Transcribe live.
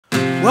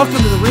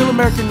Welcome to the Real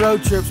American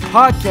Road Trips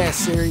podcast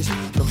series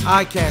from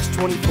iCast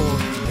 24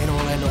 in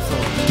Orlando,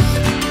 Florida.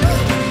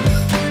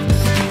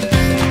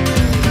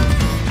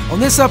 On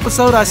this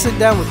episode, I sit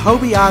down with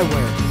Hobie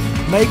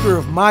Eyewear, maker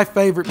of my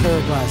favorite pair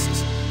of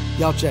glasses.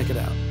 Y'all check it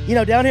out. You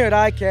know, down here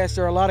at iCast,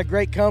 there are a lot of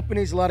great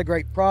companies, a lot of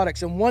great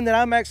products, and one that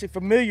I'm actually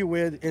familiar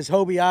with is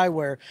Hobie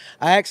Eyewear.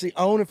 I actually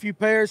own a few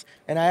pairs,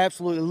 and I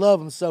absolutely love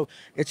them. So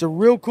it's a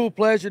real cool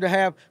pleasure to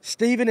have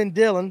Stephen and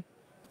Dylan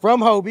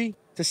from Hobie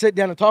to sit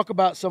down and talk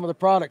about some of the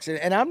products.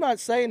 And I'm not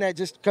saying that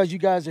just because you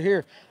guys are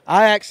here.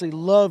 I actually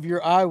love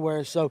your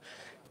eyewear. So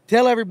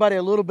tell everybody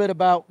a little bit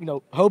about,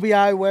 Hobie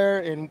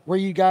Eyewear and where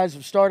you guys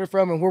have started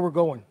from and where we're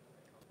going.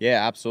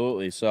 Yeah,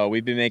 absolutely. So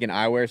we've been making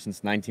eyewear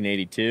since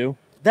 1982.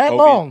 That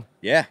long?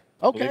 Yeah.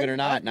 Okay. Believe it or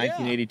not,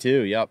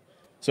 1982. Yeah. Yep.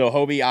 So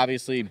Hobie,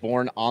 obviously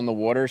born on the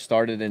water,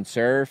 started in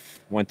surf,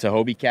 went to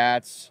Hobie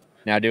Cats,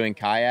 now doing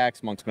kayaks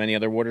amongst many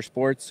other water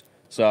sports.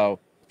 So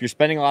if you're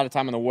spending a lot of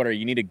time on the water,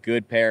 you need a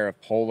good pair of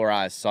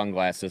polarized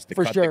sunglasses to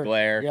cut the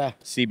glare,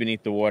 see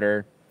beneath the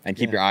water, and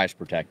keep your eyes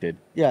protected.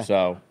 Yeah.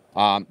 So,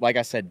 like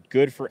I said,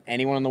 good for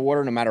anyone in the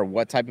water, no matter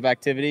what type of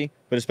activity,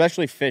 but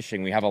especially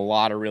fishing. We have a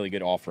lot of really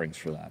good offerings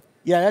for that.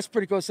 Yeah, that's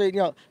pretty cool.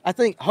 So, I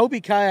think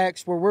Hobie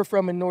Kayaks, where we're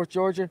from in North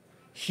Georgia,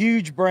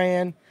 huge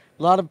brand.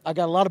 I got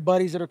a lot of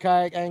buddies that are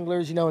kayak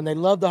anglers, and they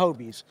love the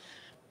Hobies.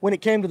 When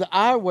it came to the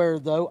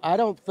eyewear, though, I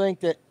don't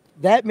think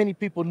that many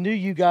people knew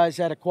you guys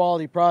had a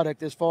quality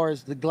product as far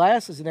as the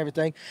glasses and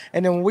everything.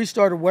 And then when we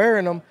started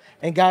wearing them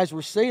and guys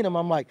were seeing them,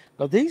 I'm like,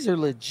 no, these are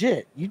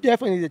legit. You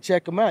definitely need to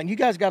check them out. And you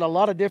guys got a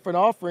lot of different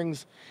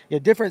offerings,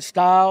 different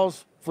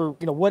styles for,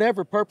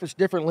 whatever purpose,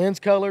 different lens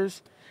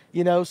colors,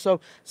 So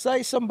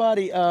say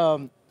somebody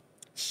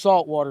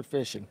saltwater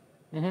fishing.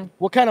 Mm-hmm.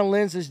 What kind of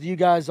lenses do you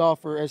guys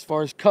offer as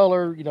far as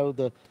color,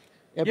 So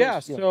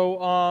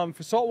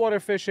for saltwater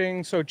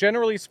fishing, so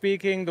generally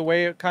speaking, the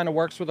way it kind of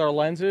works with our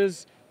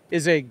lenses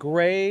is a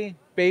gray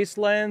base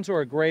lens or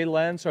a gray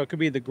lens. So it could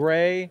be the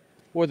gray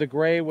or the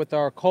gray with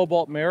our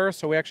cobalt mirror.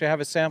 So we actually have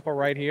a sample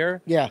right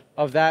here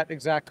of that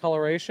exact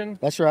coloration.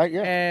 That's right,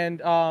 yeah. And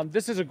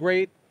this is a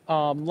great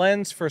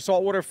lens for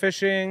saltwater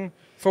fishing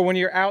for when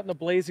you're out in the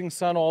blazing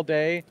sun all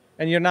day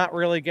and you're not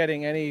really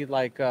getting any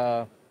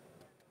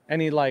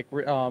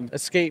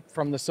escape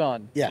from the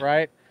sun,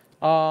 right?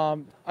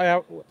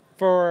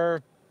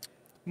 For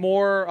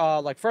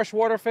more like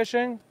freshwater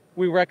fishing,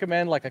 we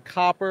recommend like a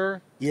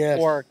copper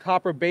or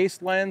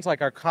copper-based lens,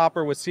 like our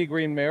copper with sea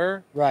green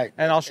mirror. Right.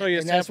 And I'll show you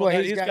a sample. That's what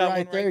he's got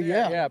right one there,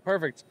 yeah. Yeah,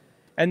 perfect.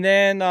 And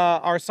then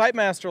our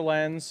Sightmaster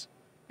lens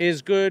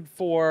is good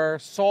for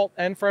salt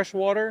and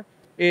freshwater.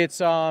 It's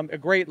a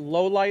great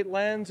low-light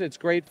lens. It's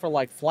great for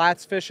like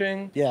flats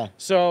fishing. Yeah.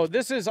 So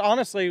this is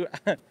honestly...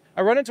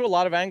 I run into a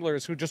lot of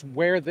anglers who just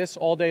wear this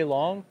all day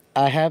long.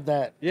 I have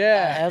that.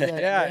 Yeah, I have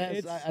that.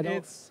 Yeah.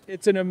 Yes,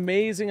 it's an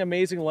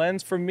amazing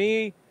lens. For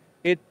me,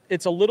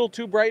 it's a little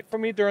too bright for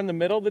me during the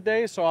middle of the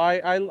day, so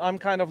I'm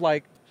kind of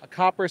like a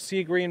copper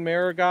sea green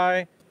mirror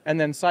guy, and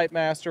then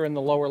Sightmaster in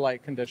the lower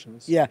light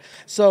conditions. Yeah.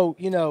 So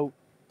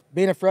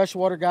being a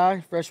freshwater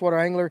guy, freshwater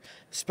angler,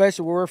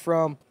 especially where we're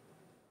from,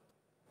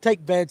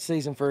 take bed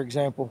season for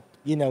example.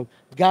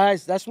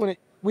 Guys, that's when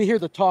we hear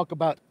the talk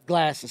about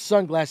glasses,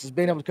 sunglasses,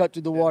 being able to cut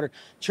through the water,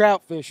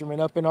 trout fishermen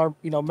up in our,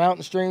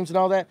 mountain streams and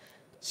all that,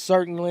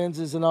 certain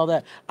lenses and all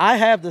that. I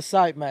have the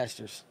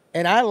Sightmasters,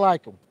 and I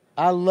like them.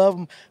 I love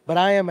them, but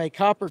I am a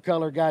copper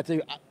color guy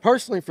too.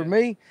 Personally, for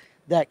me,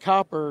 that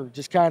copper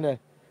just kind of,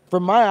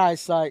 from my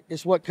eyesight,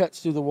 is what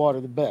cuts through the water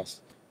the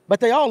best.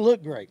 But they all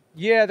look great.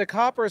 Yeah, the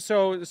copper,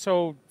 so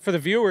for the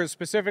viewers,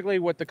 specifically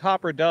what the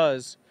copper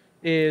does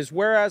is,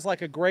 whereas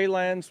like a gray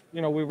lens,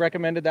 we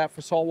recommended that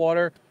for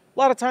saltwater. A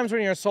lot of times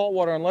when you're in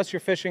saltwater, unless you're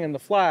fishing in the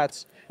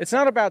flats, it's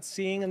not about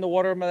seeing in the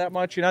water that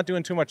much. You're not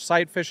doing too much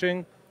sight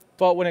fishing.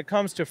 But when it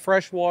comes to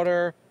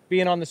freshwater,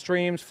 being on the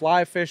streams,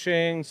 fly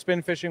fishing,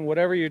 spin fishing,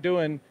 whatever you're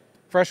doing,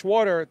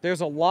 freshwater,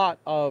 there's a lot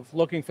of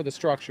looking for the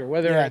structure,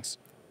 whether it's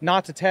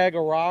not to tag a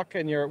rock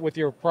and you're with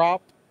your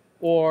prop,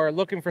 or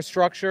looking for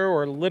structure,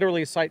 or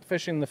literally sight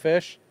fishing the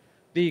fish.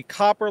 The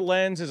copper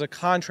lens is a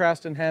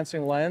contrast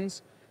enhancing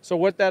lens. So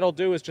what that'll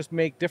do is just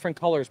make different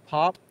colors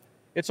pop.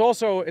 It's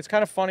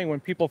kind of funny when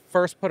people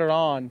first put it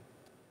on,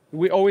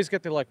 we always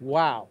get the like,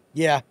 wow.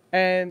 Yeah.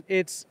 And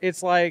it's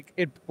like,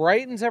 it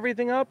brightens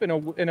everything up in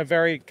a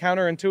very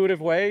counterintuitive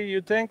way,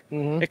 you'd think.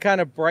 Mm-hmm. It kind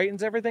of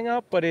brightens everything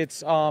up, but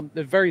it's a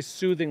very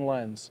soothing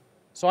lens.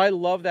 So I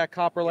love that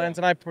copper lens,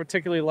 and I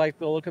particularly like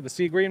the look of the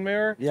sea green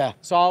mirror. Yeah.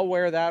 So I'll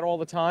wear that all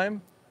the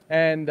time.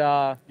 And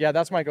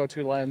that's my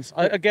go-to lens.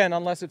 Again,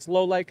 unless it's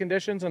low light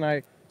conditions, and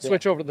I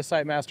switch over to the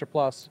Sightmaster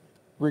Plus.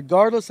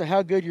 Regardless of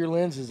how good your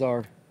lenses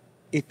are,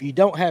 if you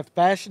don't have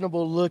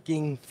fashionable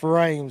looking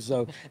frames,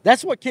 though,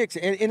 that's what kicks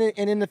it.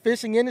 And in the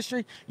fishing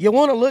industry, you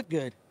want to look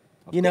good.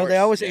 Of course, they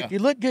always say, if you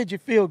look good, you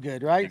feel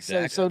good, right?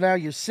 Exactly. So now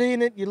you're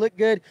seeing it, you look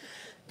good.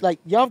 Like,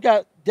 y'all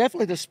got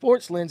definitely the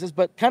sports lenses,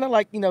 but kind of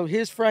like,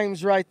 his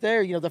frames right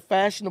there, the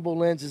fashionable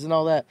lenses and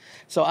all that.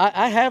 So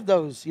I have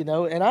those, and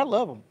I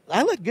love them.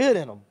 I look good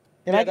in them.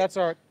 And yeah, that's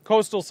our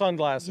coastal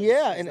sunglasses.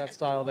 Yeah, is and that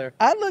style there.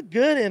 I look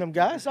good in them,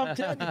 guys. I'm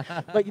telling you.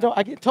 But you know,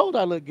 I get told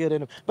I look good in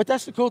them. But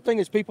that's the cool thing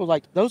is people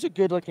like those are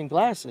good looking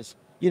glasses.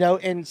 You know,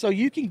 and so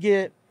you can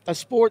get a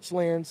sports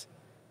lens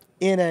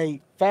in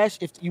a fashion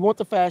if you want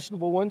the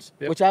fashionable ones,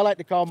 Yep. which I like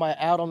to call my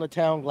out on the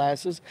town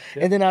glasses.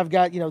 Yep. And then I've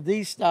got, you know,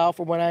 these style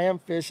for when I am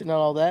fishing and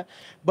all that.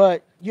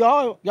 But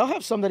y'all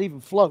have some that even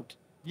float.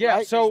 Yeah,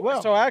 right, so as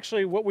well. so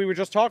actually what we were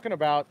just talking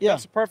about, Yeah.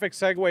 that's a perfect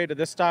segue to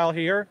this style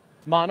here,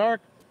 Monarch.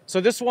 So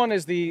this one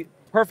is the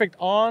perfect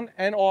on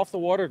and off the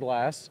water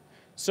glass.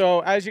 So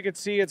as you can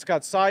see, it's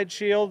got side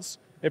shields.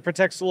 It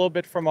protects a little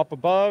bit from up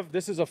above.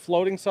 This is a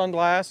floating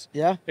sunglass.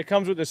 Yeah. It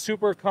comes with a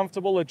super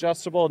comfortable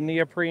adjustable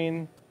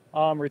neoprene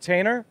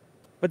retainer.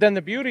 But then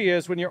the beauty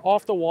is when you're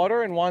off the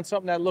water and want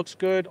something that looks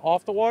good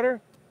off the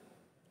water,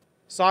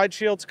 side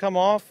shields come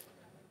off.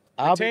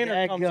 I'll be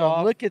Retainer comes daggum.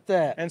 off. Look at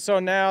that. And so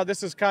now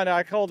this is kind of,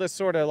 I call this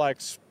sort of like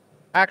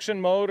action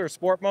mode or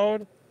sport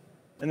mode.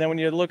 And then when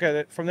you look at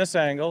it from this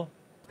angle,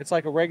 it's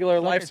like a regular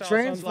Like a lifestyle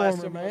transformer,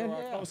 sunglass similar to man,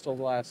 our yeah. coastal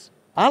glass.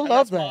 I And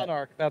love that's that.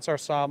 Monarch. That's our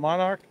style,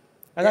 Monarch.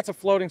 And that's a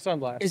floating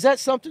sunglass. Is that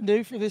something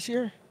new for this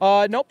year?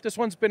 Nope, this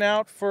one's been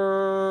out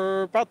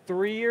for about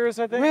 3 years,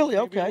 I think. Really? maybe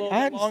a Okay. little I bit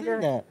hadn't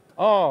longer. seen that.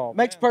 Oh,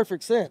 Makes man.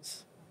 perfect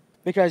sense.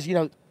 Because, you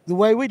know, the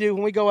way we do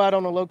when we go out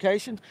on a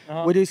location,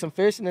 Uh-huh. we do some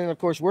fishing. And, of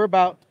course, we're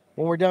about,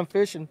 when we're done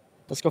fishing,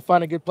 let's go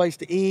find a good place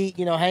to eat,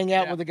 you know, hang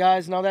out Yeah. with the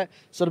guys and all that.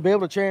 So to be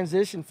able to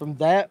transition from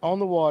that on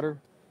the water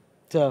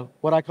to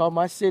what I call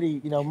my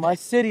city, you know, my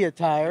city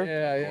attire,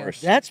 Yeah, yeah.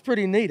 that's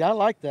pretty neat. I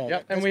like that. Yep,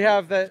 and That's we cool.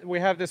 have that.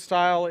 We have this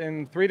style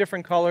in 3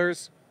 different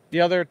colors.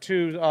 The other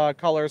 2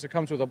 colors, it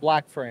comes with a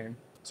black frame,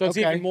 so it's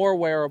Okay. even more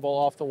wearable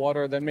off the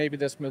water than maybe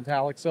this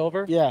metallic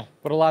silver. Yeah,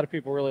 But a lot of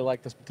people really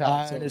like this metallic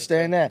I silver.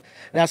 understand that.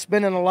 Now,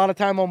 spending a lot of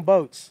time on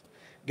boats,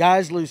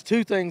 guys lose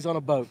 2 things on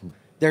a boat: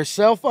 their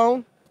cell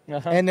phone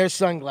Uh-huh. and their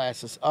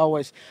sunglasses.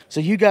 Always. So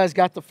you guys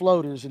got the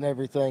floaters and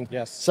everything.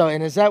 Yes. So,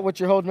 and is that what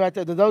you're holding right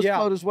there? Do those Yeah.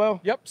 float as well?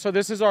 Yep. So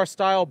this is our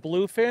style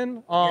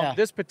bluefin. Yeah.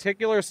 This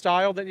particular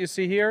style that you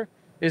see here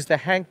is the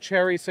Hank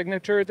Cherry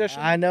Signature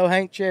Edition. I know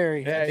Hank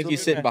Cherry. Yeah, I think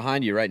he's sitting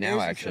behind you right now,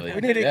 Is he? actually. We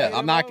need to Yeah, get I'm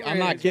him not. over I'm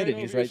here. not He's kidding.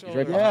 right He's over right. your He's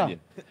right shoulder. behind Yeah.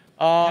 you.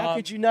 How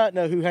could you not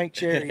know who Hank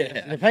Cherry is?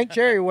 And if Hank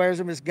Cherry wears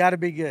them, it's got to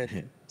be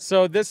good.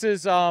 So this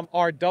is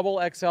our double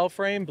XL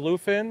frame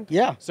bluefin.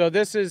 Yeah. So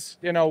this is,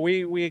 you know,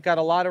 we got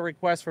a lot of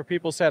requests for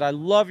people said, I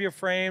love your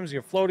frames,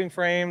 your floating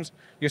frames,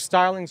 your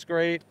styling's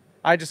great.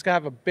 I just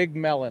have a big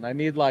melon. I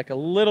need like a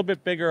little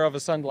bit bigger of a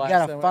sunglass.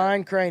 Got than a what-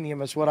 fine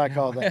cranium is what I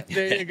call that.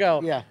 There you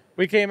go. Yeah.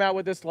 We came out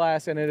with this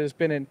glass and it has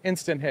been an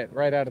instant hit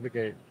right out of the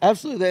gate.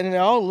 Absolutely. And they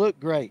all look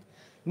great.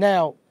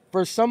 Now,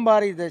 for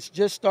somebody that's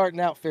just starting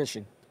out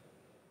fishing,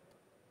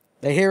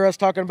 they hear us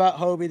talking about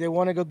Hobie, they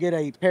want to go get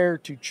a pair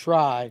to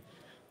try.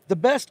 The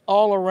best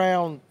all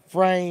around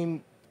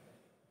frame,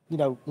 you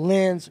know,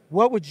 lens,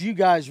 what would you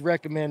guys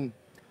recommend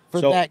for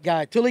So- that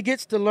guy till he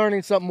gets to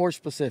learning something more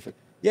specific?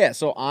 Yeah,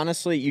 so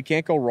honestly, you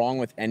can't go wrong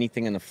with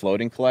anything in the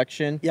floating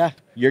collection. Yeah.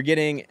 You're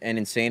getting an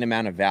insane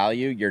amount of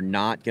value. You're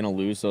not going to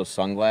lose those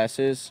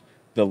sunglasses.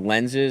 The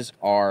lenses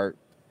are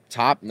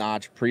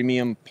top-notch,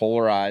 premium,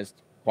 polarized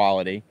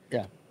quality.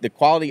 Yeah. The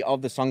quality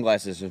of the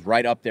sunglasses is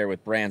right up there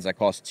with brands that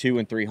cost $200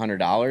 and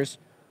 $300.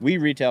 We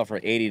retail for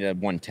 $80 to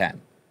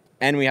 $110,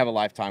 and we have a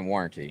lifetime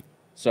warranty.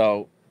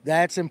 So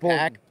That's important.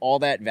 pack all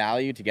that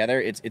value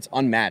together, it's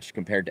unmatched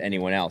compared to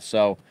anyone else.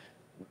 So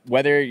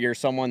whether you're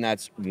someone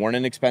that's worn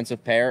an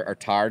expensive pair or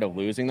tired of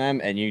losing them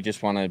and you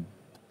just want to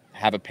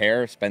have a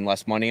pair, spend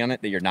less money on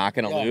it that you're not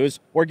going to Yeah. lose,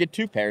 or get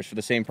 2 pairs for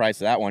the same price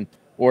of that one,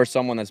 or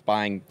someone that's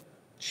buying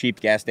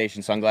cheap gas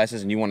station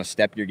sunglasses and you want to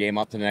step your game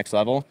up to the next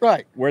level,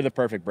 Right. we're the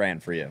perfect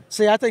brand for you.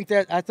 See, I think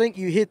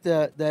you hit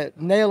the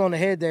nail on the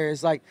head there.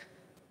 Is like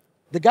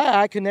the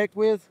guy I connect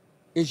with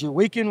is your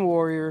weekend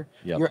warrior,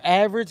 Yep. your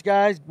average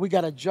guys. We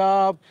got a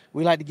job.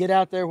 We like to get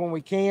out there when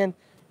we can,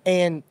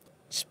 and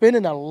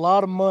spending a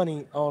lot of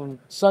money on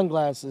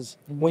sunglasses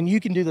when you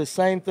can do the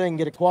same thing,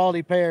 get a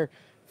quality pair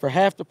for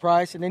half the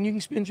price, and then you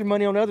can spend your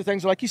money on other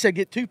things. Like you said,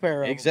 get 2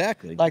 pair of them.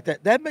 Exactly. Like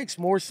that. That makes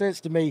more sense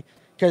to me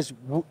because,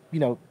 you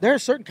know, there are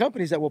certain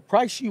companies that will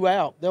price you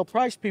out. They'll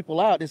price people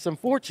out. It's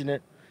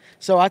unfortunate.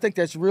 So I think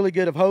that's really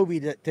good of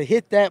Hobie to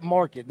hit that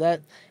market,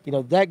 that, you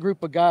know, that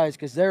group of guys,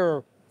 because there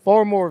are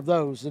far more of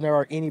those than there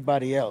are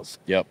anybody else.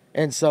 Yep.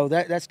 And so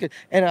that's good.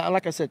 And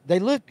like I said, they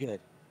look good.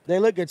 They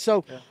look good.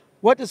 So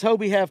what does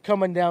Hobie have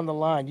coming down the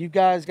line? You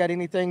guys got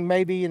anything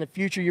maybe in the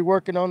future you're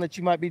working on that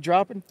you might be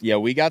dropping? Yeah,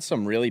 we got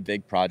some really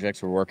big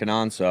projects we're working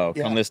on. So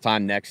Yeah. come this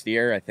time next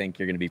year, I think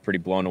you're going to be pretty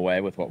blown away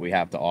with what we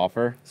have to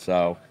offer.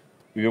 So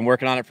we've been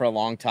working on it for a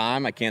long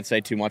time. I can't say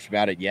too much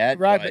about it yet.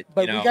 Right,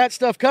 but you know, we got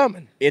stuff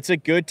coming. it's a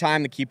good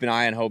time to keep an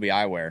eye on Hobie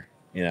Eyewear.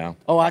 You know,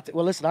 Oh,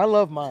 well, listen, I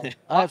love mine.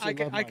 I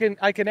absolutely love mine.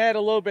 I can add a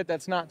little bit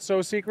that's not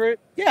so secret.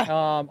 Yeah.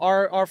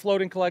 Our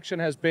floating collection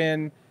has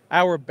been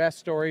our best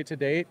story to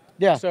date.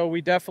 Yeah. So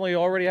we definitely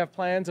already have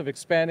plans of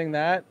expanding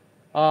that.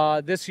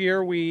 This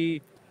year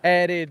we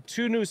added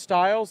 2 new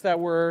styles that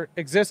were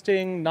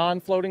existing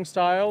non-floating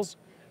styles,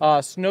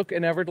 Snook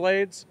and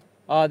Everglades.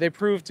 They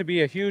proved to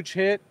be a huge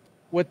hit.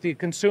 with the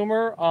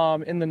consumer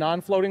in the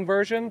non-floating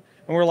version,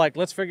 and we're like,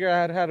 let's figure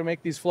out how to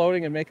make these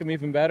floating and make them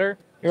even better.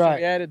 So Right.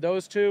 we added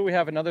those two. We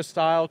have another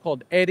style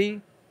called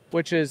Eddie,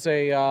 which is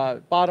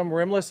a bottom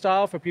rimless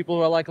style for people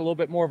who are like a little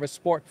bit more of a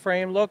sport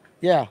frame look.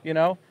 Yeah. You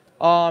know,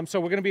 so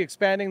we're going to be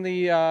expanding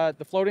the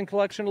floating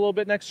collection a little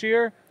bit next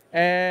year,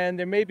 and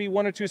there may be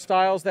one or two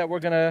styles that we're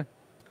going to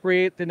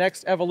create the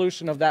next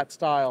evolution of that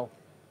style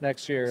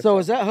next year. So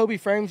is that Hobie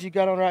frames you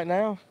got on right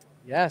now?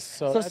 Yes.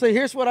 So, So see,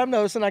 here's what I'm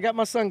noticing. I got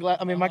my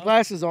my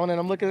glasses on, and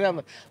I'm looking at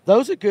them.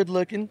 Those are good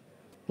looking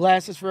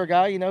glasses for a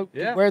guy, you know,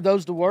 Yeah. wear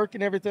those to work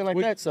and everything like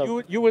that.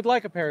 So you would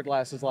like a pair of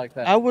glasses like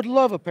that. I would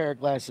love a pair of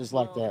glasses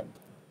like that.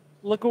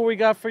 Look what we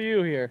got for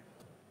you here.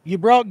 You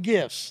brought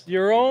gifts.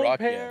 Your own brought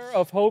pair gifts.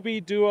 of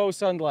Hobie Duo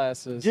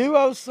sunglasses.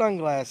 Duo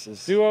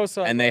sunglasses. Duo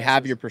sunglasses. And they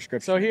have your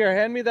prescription. So here,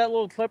 hand me that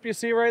little clip you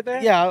see right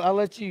there. Yeah, I'll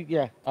let you.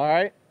 Yeah. All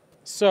right.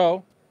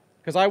 So,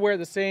 because I wear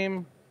the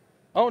same.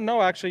 Oh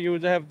no, actually, you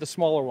would have the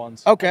smaller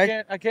ones.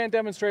 Okay. I can't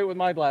demonstrate with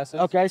my glasses.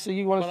 Okay, so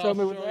you want But to show I'll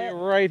me what show that? you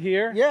right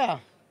here. Yeah.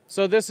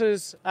 So this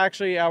is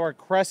actually our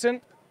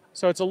Crescent.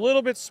 So it's a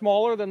little bit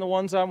smaller than the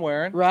ones I'm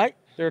wearing. Right.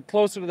 They're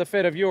closer to the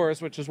fit of yours,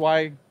 which is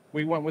why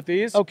we went with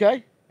these.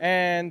 Okay.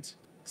 And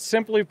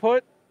simply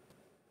put,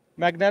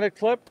 magnetic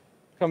clip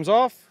comes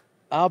off,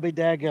 I'll be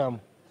daggum.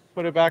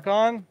 put it back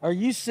on, Are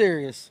you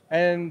serious?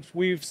 and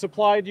we've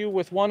supplied you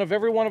with one of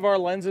every one of our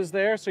lenses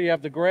there. So you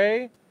have the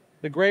gray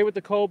with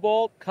the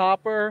cobalt,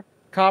 copper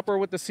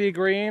with the sea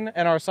green,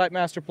 and our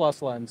Sightmaster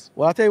Plus lens.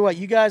 Well, I'll tell you what,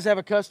 you guys have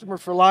a customer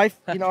for life,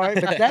 you know, right?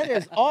 But that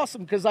is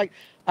awesome because, like,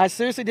 I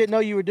seriously didn't know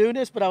you were doing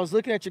this, but I was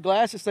looking at your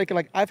glasses thinking,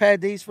 like, I've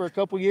had these for a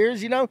couple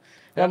years, you know?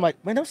 And I'm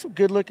like, man, those some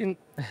good-looking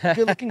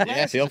glasses.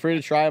 Yeah, feel free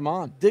to try them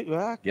on. Dude,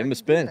 well, Give them a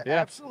spin. Yeah.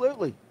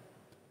 absolutely.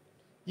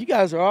 You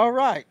guys are all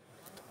right.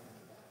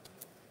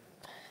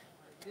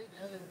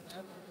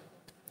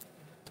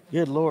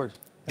 Good Lord.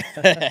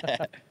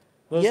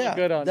 Those yeah, look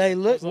good on they you.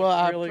 look, Those look well,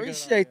 I really good on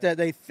appreciate you. that.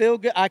 They feel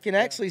good. I can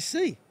actually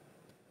see.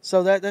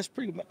 So that's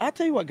pretty, I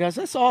tell you what, guys,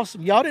 that's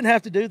awesome. Y'all didn't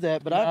have to do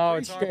that, but I No,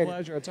 it's appreciate our it.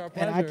 pleasure. It's our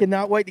pleasure. And I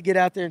cannot wait to get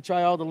out there and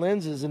try all the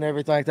lenses and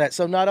everything like that.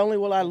 So not only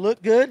will I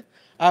look good,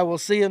 I will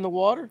see in the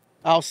water,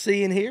 I'll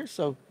see in here.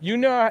 So You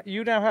now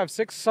have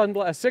six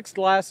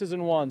glasses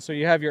in one. So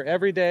you have your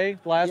everyday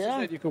glasses Yeah.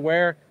 that you could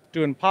wear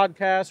doing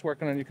podcasts,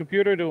 working on your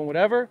computer, doing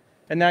whatever.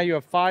 And now you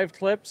have 5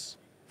 clips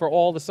for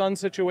all the sun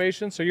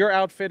situations. So you're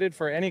outfitted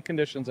for any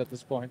conditions at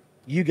this point.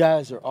 you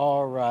guys are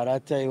all right. I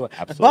tell you what,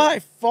 Absolutely. by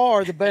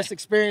far the best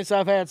experience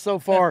I've had so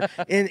far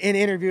in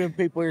interviewing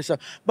people here. So,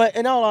 but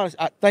in all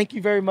honesty, thank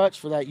you very much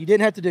for that. You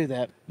didn't have to do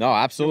that. No,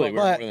 absolutely. We're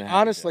But more than happy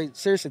honestly,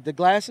 seriously, the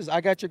glasses, I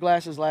got your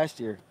glasses last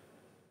year.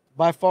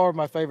 By far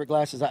my favorite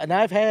glasses. And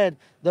I've had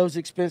those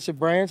expensive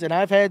brands and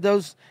I've had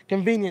those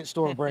convenience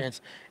store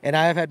brands. And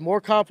I have had more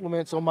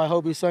compliments on my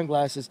Hobie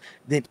sunglasses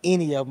than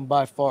any of them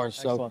by far.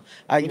 So Excellent.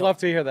 I We'd love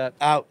to hear that.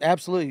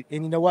 absolutely.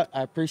 And you know what?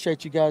 I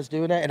appreciate you guys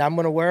doing that. And I'm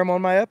going to wear them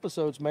on my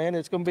episodes, man.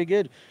 It's going to be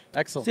good.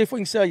 Excellent. See if we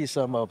can sell you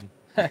some of them.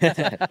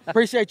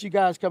 Appreciate you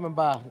guys coming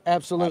by.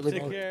 Absolutely.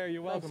 Take man. care.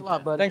 You're welcome. Thanks a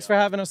lot, buddy. Thanks for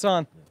having us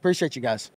on. Appreciate you guys.